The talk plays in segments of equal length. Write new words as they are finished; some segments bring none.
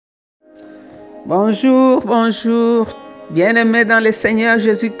Bonjour, bonjour, bien-aimés dans le Seigneur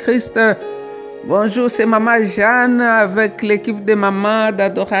Jésus-Christ. Bonjour, c'est Maman Jeanne avec l'équipe de Maman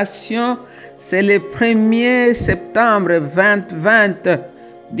d'adoration. C'est le 1er septembre 2020.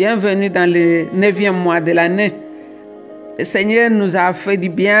 Bienvenue dans le 9e mois de l'année. Le Seigneur nous a fait du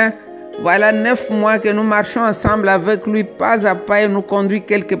bien. Voilà 9 mois que nous marchons ensemble avec lui, pas à pas, et nous conduit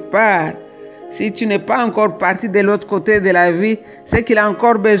quelque part. Si tu n'es pas encore parti de l'autre côté de la vie, c'est qu'il a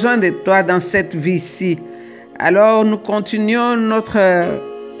encore besoin de toi dans cette vie-ci. Alors nous continuons notre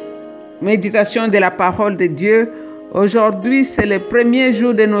méditation de la parole de Dieu. Aujourd'hui, c'est le premier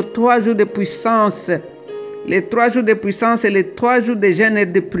jour de nos 3 jours de puissance. Les 3 jours de puissance et les 3 jours de jeûne et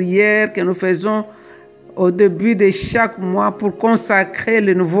de prière que nous faisons au début de chaque mois pour consacrer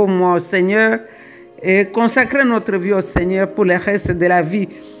le nouveau mois au Seigneur et consacrer notre vie au Seigneur pour le reste de la vie.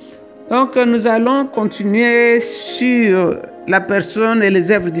 Donc, nous allons continuer sur la personne et les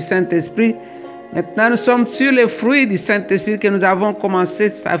œuvres du Saint-Esprit. Maintenant, nous sommes sur les fruits du Saint-Esprit que nous avons commencé,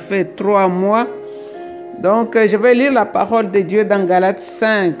 ça fait 3 mois. Donc, je vais lire la parole de Dieu dans Galates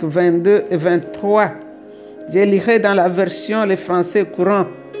 5, 22 et 23. Je lirai dans la version le français courant.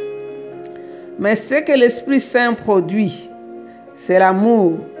 Mais ce que l'Esprit Saint produit, c'est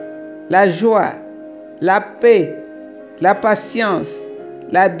l'amour, la joie, la paix, la patience,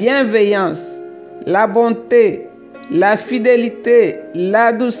 la bienveillance, la bonté, la fidélité,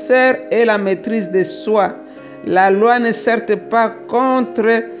 la douceur et la maîtrise de soi. La loi ne sert pas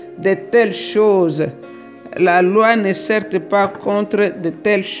contre de telles choses. La loi ne sert pas contre de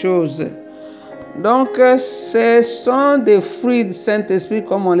telles choses. Donc, ce sont des fruits du Saint-Esprit,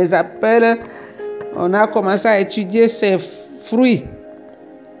 comme on les appelle. On a commencé à étudier ces fruits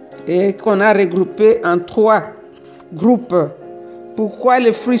et qu'on a regroupés en 3 groupes. Pourquoi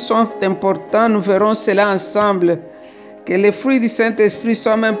les fruits sont importants? Nous verrons cela ensemble. Que les fruits du Saint-Esprit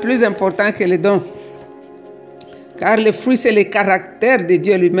sont même plus importants que les dons. Car les fruits, c'est le caractère de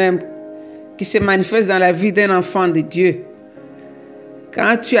Dieu lui-même qui se manifeste dans la vie d'un enfant de Dieu.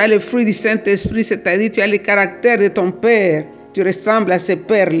 Quand tu as le fruit du Saint-Esprit, c'est-à-dire tu as le caractère de ton Père, tu ressembles à ce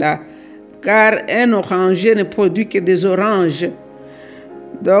Père-là. Car un oranger ne produit que des oranges.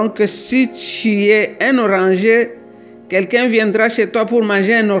 Donc, si tu es un oranger, quelqu'un viendra chez toi pour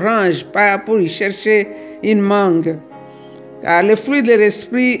manger un orange, pas pour y chercher une mangue. Car le fruit de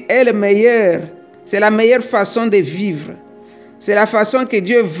l'esprit est le meilleur. C'est la meilleure façon de vivre. C'est la façon que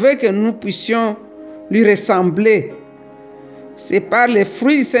Dieu veut que nous puissions lui ressembler. C'est par les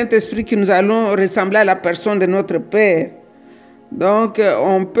fruits du Saint-Esprit que nous allons ressembler à la personne de notre Père. Donc,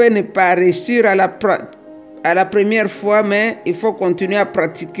 on peut ne pas réussir à la première fois, mais il faut continuer à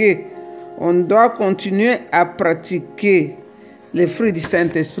pratiquer. On doit continuer à pratiquer les fruits du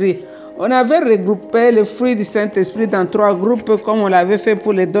Saint-Esprit. On avait regroupé les fruits du Saint-Esprit dans 3 groupes, comme on l'avait fait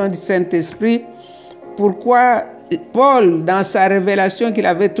pour les dons du Saint-Esprit. Pourquoi Paul, dans sa révélation qu'il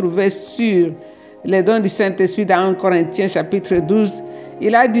avait trouvée sur les dons du Saint-Esprit dans 1 Corinthiens chapitre 12,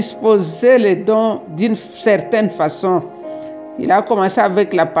 il a disposé les dons d'une certaine façon. Il a commencé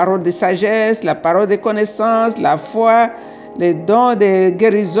avec la parole de sagesse, la parole de connaissance, la foi, les dons de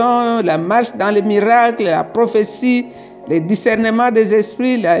guérison, la marche dans les miracles, la prophétie, le discernement des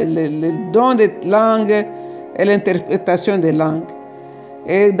esprits, le don de langue et l'interprétation des langues.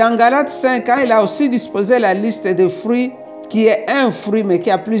 Et dans Galates 5, quand il a aussi disposé la liste des fruits, qui est un fruit mais qui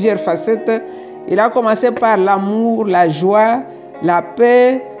a plusieurs facettes, il a commencé par l'amour, la joie, la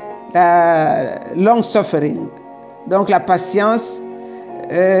paix, la long suffering. Donc la patience,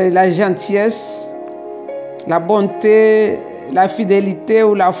 la gentillesse, la bonté, la fidélité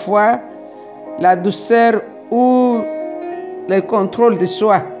ou la foi, la douceur ou le contrôle de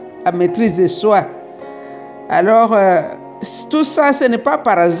soi, la maîtrise de soi. Alors, tout ça, ce n'est pas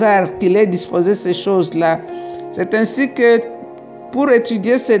par hasard qu'il ait disposé ces choses-là. C'est ainsi que pour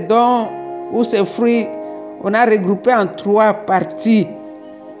étudier ces dons ou ces fruits, on a regroupé en 3 parties.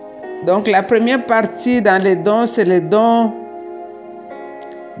 Donc, la première partie dans les dons, c'est les dons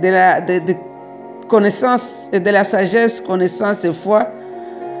de connaissance et de la sagesse, connaissance et foi,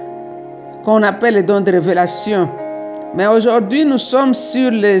 qu'on appelle les dons de révélation. Mais aujourd'hui, nous sommes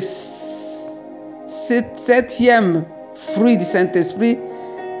sur le 7e fruit du Saint-Esprit,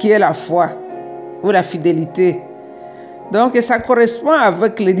 qui est la foi ou la fidélité. Donc, ça correspond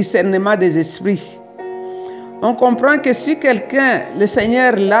avec le discernement des esprits. On comprend que si quelqu'un, le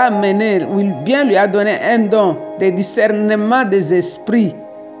Seigneur l'a amené, ou bien lui a donné un don de discernement des esprits,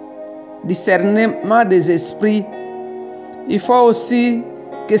 il faut aussi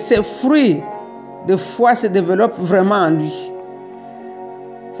que ce fruit de foi se développe vraiment en lui.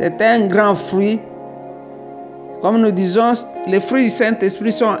 C'est un grand fruit. Comme nous disons, les fruits du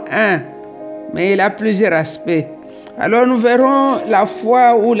Saint-Esprit sont 1, mais il a plusieurs aspects. Alors nous verrons la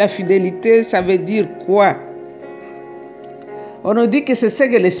foi ou la fidélité, ça veut dire quoi? On nous dit que c'est ce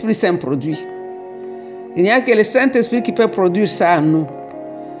que l'Esprit Saint produit. Il n'y a que le Saint-Esprit qui peut produire ça en nous.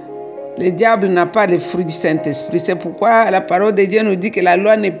 Le diable n'a pas le fruit du Saint-Esprit. C'est pourquoi la parole de Dieu nous dit que la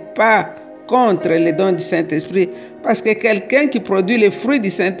loi n'est pas contre les dons du Saint-Esprit. Parce que quelqu'un qui produit le fruit du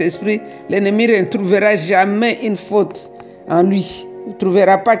Saint-Esprit, l'ennemi ne trouvera jamais une faute en lui. Il ne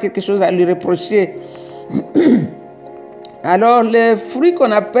trouvera pas quelque chose à lui reprocher. Alors, les fruits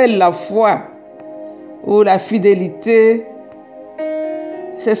qu'on appelle la foi ou la fidélité,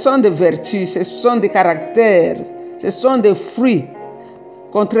 ce sont des vertus, ce sont des caractères, ce sont des fruits,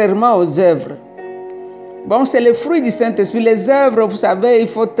 contrairement aux œuvres. Bon, c'est le fruit du Saint-Esprit. Les œuvres, vous savez, il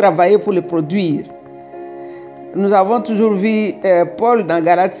faut travailler pour les produire. Nous avons toujours vu Paul dans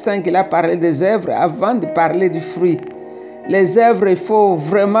Galates 5, il a parlé des œuvres avant de parler du fruit. Les œuvres, il faut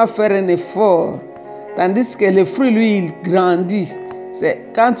vraiment faire un effort. Tandis que le fruit, lui, il grandit. C'est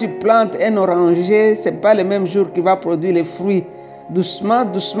quand tu plantes un oranger, ce n'est pas le même jour qu'il va produire les fruits. Doucement,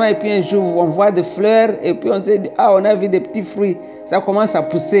 doucement, et puis un jour, on voit des fleurs, et puis on se dit, ah, on a vu des petits fruits, ça commence à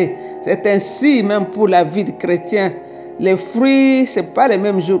pousser. C'est ainsi même pour la vie de chrétien. Les fruits, ce n'est pas le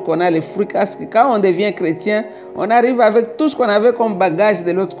même jour qu'on a les fruits, parce que quand on devient chrétien, on arrive avec tout ce qu'on avait comme bagage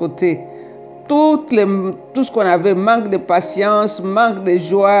de l'autre côté. Tout ce qu'on avait, manque de patience, manque de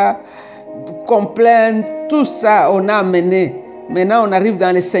joie, complainte, tout ça, on a amené. Maintenant, on arrive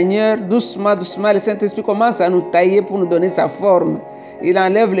dans le Seigneur, doucement, doucement, le Saint-Esprit commence à nous tailler pour nous donner sa forme. Il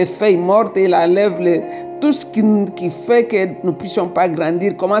enlève les feuilles mortes, il enlève tout ce qui fait que nous ne puissions pas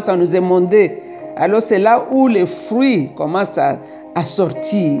grandir, commence à nous émonder. Alors c'est là où les fruits commencent à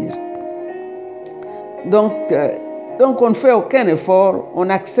sortir. Donc, on ne fait aucun effort, on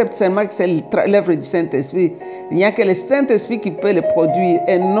accepte seulement que c'est l'œuvre du Saint-Esprit. Il n'y a que le Saint-Esprit qui peut le produire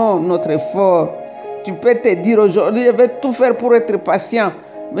et non notre effort. Tu peux te dire aujourd'hui, je vais tout faire pour être patient.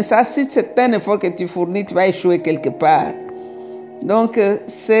 Mais ça, si c'est un effort que tu fournis, tu vas échouer quelque part. Donc,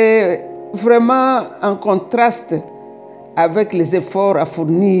 c'est vraiment en contraste avec les efforts à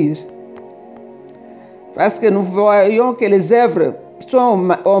fournir. Parce que nous voyons que les œuvres sont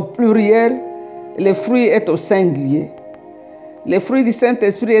en pluriel, le fruit est au singulier. Le fruit du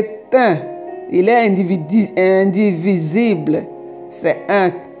Saint-Esprit est un, il est indivisible. C'est un.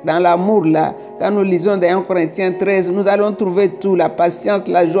 Dans l'amour, là, quand nous lisons dans 1 Corinthiens 13, nous allons trouver tout, la patience,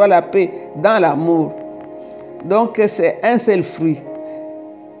 la joie, la paix, dans l'amour. Donc, c'est un seul fruit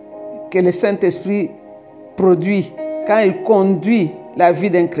que le Saint-Esprit produit quand il conduit la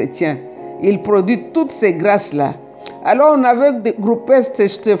vie d'un chrétien. Il produit toutes ces grâces-là. Alors, on avait groupé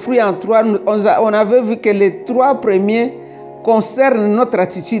ces fruits en trois. On avait vu que les trois premiers concernent notre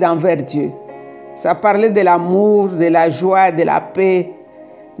attitude envers Dieu. Ça parlait de l'amour, de la joie, de la paix.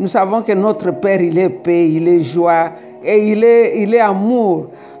 Nous savons que notre Père, il est paix, il est joie et il est amour.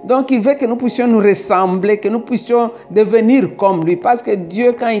 Donc, il veut que nous puissions nous ressembler, que nous puissions devenir comme lui. Parce que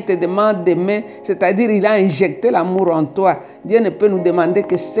Dieu, quand il te demande d'aimer, c'est-à-dire il a injecté l'amour en toi. Dieu ne peut nous demander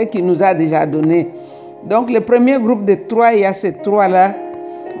que ce qu'il nous a déjà donné. Donc, le premier groupe de trois, il y a ces trois-là.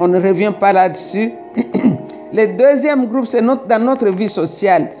 On ne revient pas là-dessus. Le deuxième groupe, c'est dans notre vie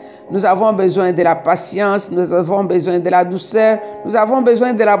sociale. Nous avons besoin de la patience, nous avons besoin de la douceur, nous avons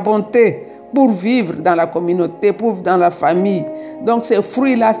besoin de la bonté pour vivre dans la communauté, pour vivre dans la famille. Donc ces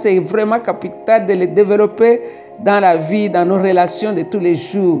fruits-là, c'est vraiment capital de les développer dans la vie, dans nos relations de tous les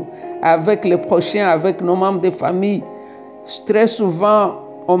jours, avec les prochains, avec nos membres de famille. Très souvent,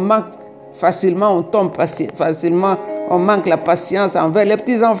 on manque facilement, on tombe facilement, on manque la patience envers les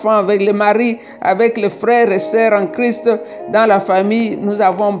petits-enfants, avec les maris, avec les frères et sœurs en Christ, dans la famille. Nous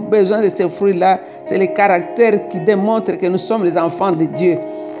avons besoin de ces fruits-là. C'est les caractères qui démontrent que nous sommes les enfants de Dieu.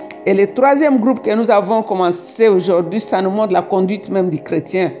 Et le troisième groupe que nous avons commencé aujourd'hui, ça nous montre la conduite même du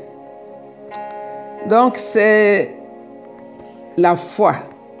chrétien. Donc, c'est la foi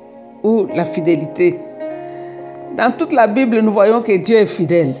ou la fidélité. Dans toute la Bible, nous voyons que Dieu est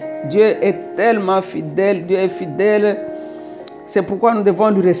fidèle. Dieu est tellement fidèle, Dieu est fidèle. C'est pourquoi nous devons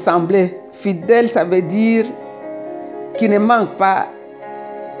lui ressembler. Fidèle, ça veut dire qu'il ne manque pas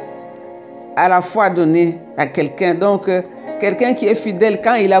à la foi donnée à quelqu'un. Donc, quelqu'un qui est fidèle,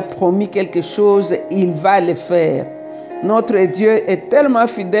 quand il a promis quelque chose, il va le faire. Notre Dieu est tellement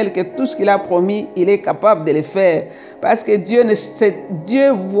fidèle que tout ce qu'il a promis, il est capable de le faire. Parce que Dieu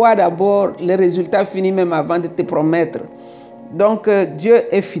voit d'abord les résultats finis même avant de te promettre. Donc, Dieu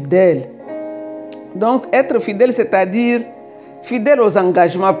est fidèle. Donc, être fidèle, c'est-à-dire fidèle aux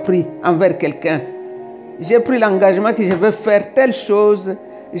engagements pris envers quelqu'un. J'ai pris l'engagement que je vais faire telle chose.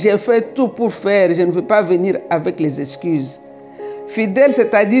 J'ai fait tout pour faire. Je ne veux pas venir avec les excuses. Fidèle,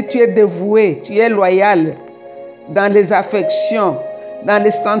 c'est-à-dire tu es dévoué, tu es loyal dans les affections, dans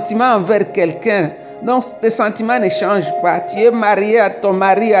les sentiments envers quelqu'un. Donc, tes sentiments ne changent pas. Tu es marié à ton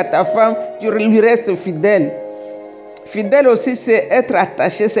mari, à ta femme, tu lui restes fidèle. Fidèle aussi, c'est être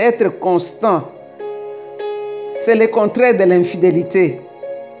attaché, c'est être constant. C'est le contraire de l'infidélité.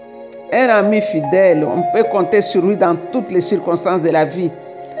 Un ami fidèle, on peut compter sur lui dans toutes les circonstances de la vie.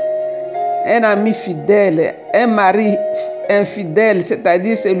 Un ami fidèle, un mari infidèle,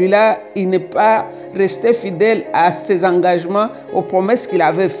 c'est-à-dire celui-là, il n'est pas resté fidèle à ses engagements, aux promesses qu'il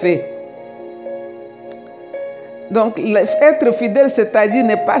avait faites. Donc, être fidèle, c'est-à-dire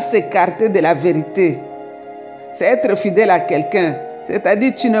ne pas s'écarter de la vérité. C'est être fidèle à quelqu'un.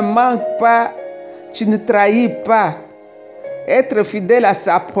 C'est-à-dire tu ne manques pas, tu ne trahis pas. Être fidèle à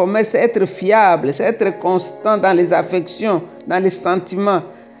sa promesse, c'est être fiable, c'est être constant dans les affections, dans les sentiments.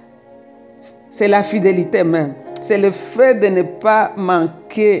 C'est la fidélité même. C'est le fait de ne pas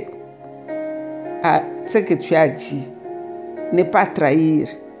manquer à ce que tu as dit. Ne pas trahir.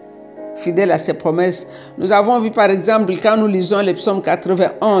 Fidèle à ses promesses. Nous avons vu par exemple quand nous lisons le psaume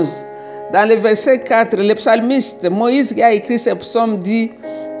 91. Dans le verset 4, le psalmiste Moïse qui a écrit ce psaume dit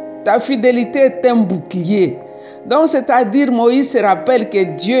 « Ta fidélité est un bouclier ». Donc c'est-à-dire Moïse se rappelle que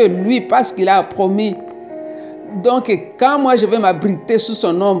Dieu, lui, parce qu'il a promis, donc quand moi je vais m'abriter sous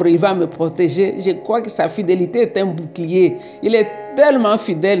son ombre, il va me protéger. Je crois que sa fidélité est un bouclier. Il est tellement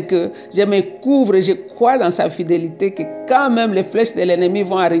fidèle que je me couvre et je crois dans sa fidélité que quand même les flèches de l'ennemi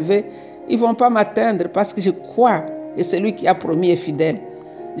vont arriver, ils ne vont pas m'atteindre parce que je crois que celui qui a promis est fidèle.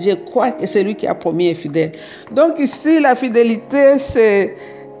 Je crois que celui qui a promis est fidèle. Donc ici, la fidélité,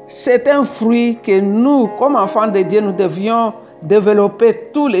 c'est un fruit que nous, comme enfants de Dieu, nous devions développer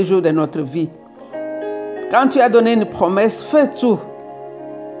tous les jours de notre vie. Quand tu as donné une promesse, fais tout.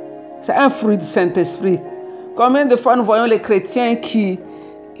 C'est un fruit du Saint-Esprit. Combien de fois nous voyons les chrétiens qui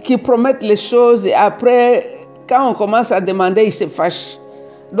promettent les choses et après, quand on commence à demander, ils se fâchent.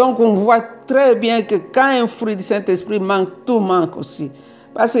 Donc on voit très bien que quand un fruit du Saint-Esprit manque, tout manque aussi.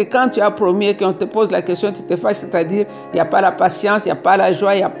 Parce que quand tu as promis et qu'on te pose la question, tu te fâches, c'est-à-dire il n'y a pas la patience, il n'y a pas la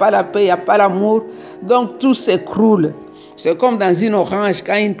joie, il n'y a pas la paix, il n'y a pas l'amour. Donc tout s'écroule. C'est comme dans une orange,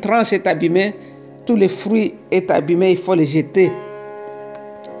 quand une tranche est abîmée, tous les fruits est abîmé, il faut les jeter.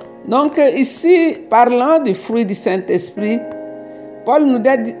 Donc ici, parlant du fruit du Saint-Esprit, Paul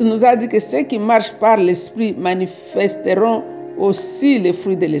nous a dit que ceux qui marchent par l'Esprit manifesteront aussi les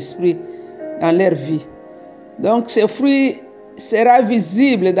fruits de l'Esprit dans leur vie. Donc ce fruit sera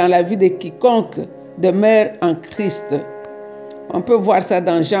visible dans la vie de quiconque demeure en Christ. On peut voir ça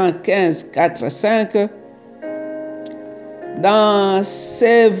dans Jean 15, 4 à 5. Dans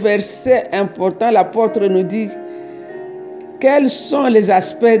ces versets importants, l'apôtre nous dit quels sont les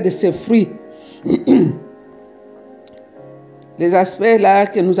aspects de ces fruits. Les aspects là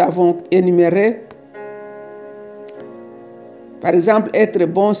que nous avons énumérés. Par exemple, être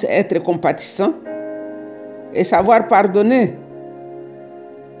bon, c'est être compatissant et savoir pardonner.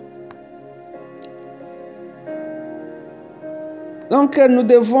 Donc, nous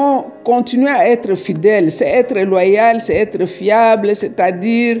devons continuer à être fidèles. C'est être loyal, c'est être fiable,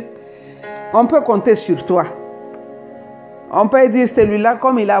 c'est-à-dire, on peut compter sur toi. On peut dire, celui-là,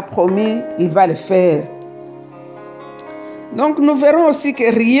 comme il a promis, il va le faire. Donc, nous verrons aussi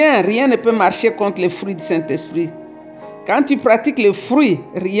que rien ne peut marcher contre les fruits du Saint-Esprit. Quand tu pratiques les fruits,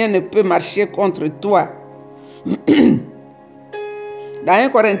 rien ne peut marcher contre toi. Dans 1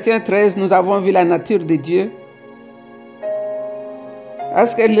 Corinthiens 13, nous avons vu la nature de Dieu.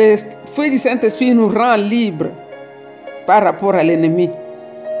 Parce que le fruit du Saint-Esprit nous rend libres par rapport à l'ennemi.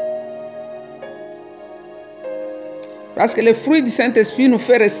 Parce que le fruit du Saint-Esprit nous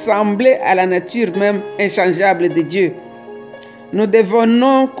fait ressembler à la nature même inchangeable de Dieu. Nous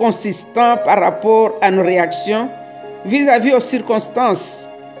devenons consistants par rapport à nos réactions vis-à-vis aux circonstances.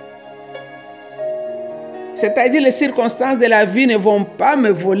 C'est-à-dire les circonstances de la vie ne vont pas me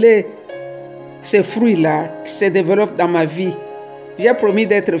voler ces fruits-là qui se développent dans ma vie. J'ai promis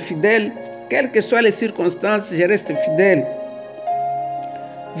d'être fidèle. Quelles que soient les circonstances, je reste fidèle.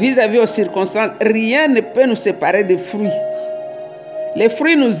 Vis-à-vis aux circonstances, rien ne peut nous séparer des fruits. Les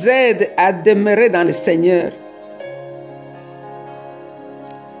fruits nous aident à demeurer dans le Seigneur.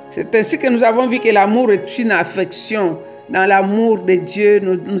 C'est ainsi que nous avons vu que l'amour est une affection. Dans l'amour de Dieu,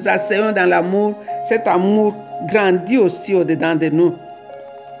 nous asseyons dans l'amour. Cet amour grandit aussi au-dedans de nous.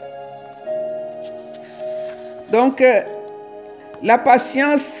 Donc, la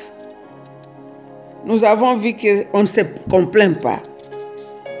patience, nous avons vu qu'on ne se complaint pas.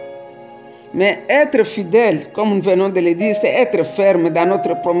 Mais être fidèle, comme nous venons de le dire, c'est être ferme dans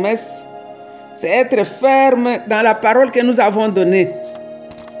notre promesse. C'est être ferme dans la parole que nous avons donnée.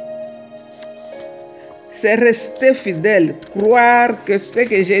 C'est rester fidèle, croire que ce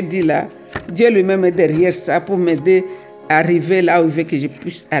que j'ai dit là, Dieu lui-même est derrière ça pour m'aider à arriver là où il veut que je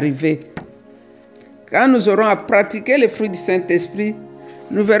puisse arriver. Quand nous aurons à pratiquer les fruits du Saint-Esprit,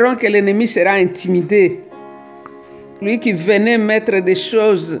 nous verrons que l'ennemi sera intimidé. Lui qui venait mettre des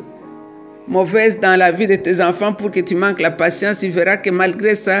choses mauvaises dans la vie de tes enfants pour que tu manques la patience, il verra que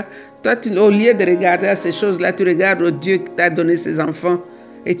malgré ça, toi, au lieu de regarder à ces choses-là, tu regardes au Dieu qui t'a donné ses enfants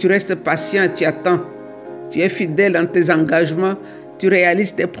et tu restes patient et tu attends. Tu es fidèle dans tes engagements, tu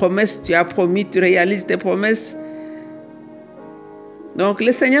réalises tes promesses, tu as promis, tu réalises tes promesses. Donc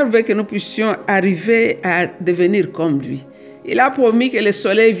le Seigneur veut que nous puissions arriver à devenir comme lui. Il a promis que le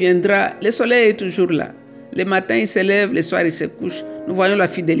soleil viendra. Le soleil est toujours là. Le matin, il se lève, le soir, il se couche. Nous voyons la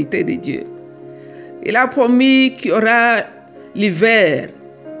fidélité de Dieu. Il a promis qu'il y aura l'hiver,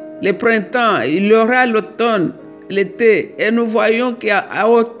 le printemps, il y aura l'automne, l'été. Et nous voyons qu'à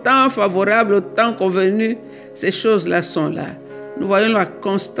autant favorable, au temps convenu, ces choses-là sont là. Nous voyons la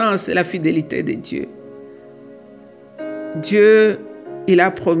constance et la fidélité de Dieu. Dieu, il a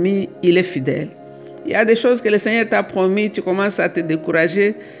promis, il est fidèle. Il y a des choses que le Seigneur t'a promis, tu commences à te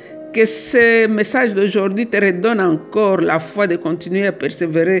décourager. Que ce message d'aujourd'hui te redonne encore la foi de continuer à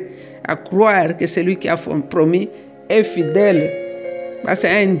persévérer, à croire que celui qui a promis est fidèle. Parce que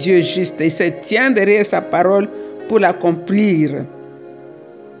c'est un Dieu juste et il se tient derrière sa parole pour l'accomplir.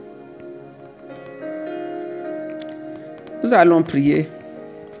 Nous allons prier.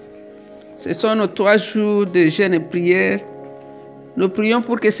 Ce sont nos 3 jours de jeûne et prière. Nous prions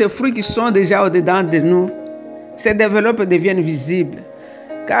pour que ces fruits qui sont déjà au-dedans de nous se développent et deviennent visibles.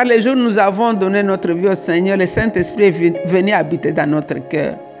 Car les jours où nous avons donné notre vie au Seigneur, le Saint-Esprit est venu habiter dans notre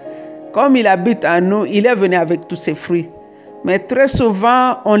cœur. Comme il habite en nous, il est venu avec tous ses fruits. Mais très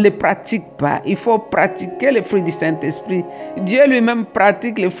souvent, on ne les pratique pas. Il faut pratiquer les fruits du Saint-Esprit. Dieu lui-même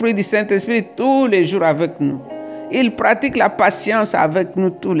pratique les fruits du Saint-Esprit tous les jours avec nous. Il pratique la patience avec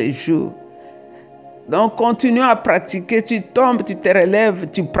nous tous les jours. Donc, continuons à pratiquer. Tu tombes, tu te relèves,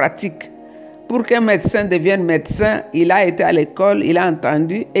 tu pratiques. Pour qu'un médecin devienne médecin, il a été à l'école, il a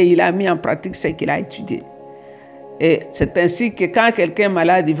entendu et il a mis en pratique ce qu'il a étudié. Et c'est ainsi que quand quelqu'un est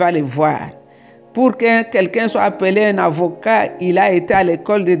malade, il va le voir. Pour que quelqu'un soit appelé un avocat, il a été à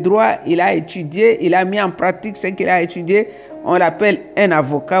l'école de droit, il a étudié, il a mis en pratique ce qu'il a étudié. On l'appelle un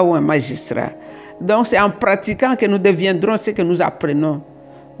avocat ou un magistrat. Donc c'est en pratiquant que nous deviendrons ce que nous apprenons.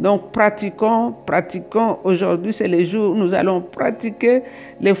 Donc pratiquons. Aujourd'hui, c'est le jour où nous allons pratiquer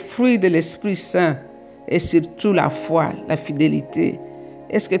les fruits de l'Esprit Saint et surtout la foi, la fidélité.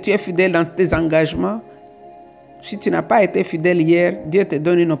 Est-ce que tu es fidèle dans tes engagements? Si tu n'as pas été fidèle hier, Dieu te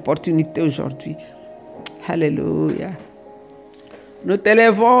donne une opportunité aujourd'hui. Alléluia. Nous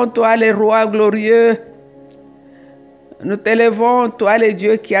t'élèvons, toi le roi glorieux. Nous t'élèvons, toi le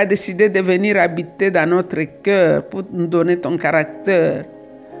Dieu qui a décidé de venir habiter dans notre cœur pour nous donner ton caractère.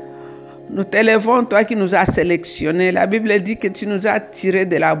 Nous t'élèvons, toi qui nous as sélectionnés. La Bible dit que tu nous as tirés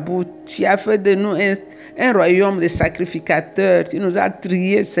de la boue. Tu as fait de nous un royaume de sacrificateurs. Tu nous as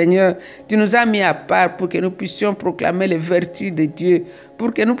triés, Seigneur. Tu nous as mis à part pour que nous puissions proclamer les vertus de Dieu,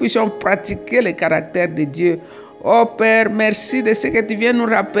 pour que nous puissions pratiquer le caractère de Dieu. Oh Père, merci de ce que tu viens nous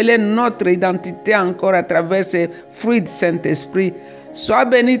rappeler notre identité encore à travers ces fruits du Saint-Esprit. Sois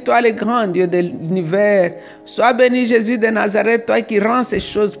béni, toi le grand Dieu de l'univers. Sois béni, Jésus de Nazareth, toi qui rends ces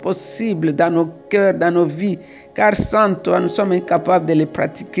choses possibles dans nos cœurs, dans nos vies. Car sans toi, nous sommes incapables de les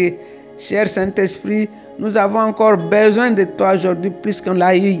pratiquer. Cher Saint-Esprit, nous avons encore besoin de toi aujourd'hui plus qu'on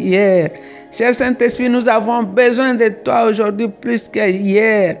l'a eu hier. Cher Saint-Esprit, nous avons besoin de toi aujourd'hui plus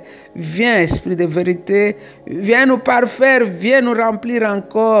qu'hier. Viens, Esprit de vérité, viens nous parfaire, viens nous remplir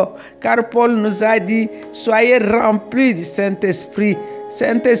encore. Car Paul nous a dit, soyez remplis du Saint-Esprit.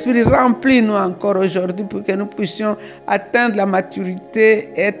 Saint-Esprit, remplis-nous encore aujourd'hui pour que nous puissions atteindre la maturité,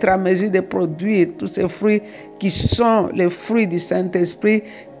 être à mesure de produire tous ces fruits qui sont les fruits du Saint-Esprit,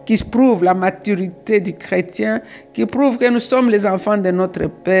 qui prouvent la maturité du chrétien, qui prouvent que nous sommes les enfants de notre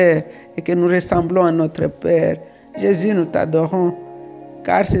Père et que nous ressemblons à notre Père. Jésus, nous t'adorons,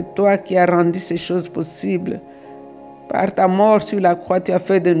 car c'est toi qui as rendu ces choses possibles. Par ta mort sur la croix, tu as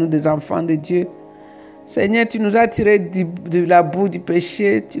fait de nous des enfants de Dieu. Seigneur, tu nous as tirés de la boue du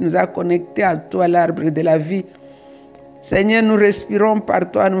péché, tu nous as connectés à toi, l'arbre de la vie. Seigneur, nous respirons par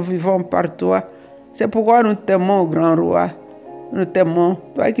toi, nous vivons par toi. C'est pourquoi nous t'aimons, grand roi. Nous t'aimons,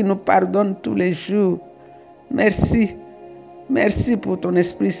 toi qui nous pardonnes tous les jours. Merci. Merci pour ton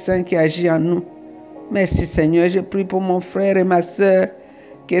Esprit Saint qui agit en nous. Merci Seigneur, je prie pour mon frère et ma sœur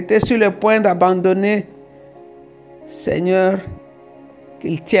qui étaient sur le point d'abandonner. Seigneur,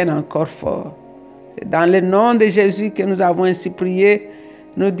 qu'ils tiennent encore fort. Dans le nom de Jésus que nous avons ainsi prié,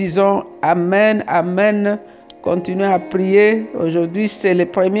 nous disons Amen, Amen. Continuez à prier. Aujourd'hui, c'est le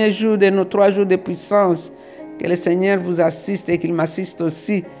premier jour de nos 3 jours de puissance. Que le Seigneur vous assiste et qu'il m'assiste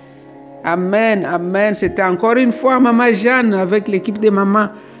aussi. Amen, Amen. C'était encore une fois Maman Jeanne avec l'équipe de Maman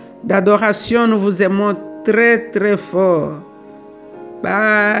d'adoration. Nous vous aimons très, très fort.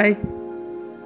 Bye.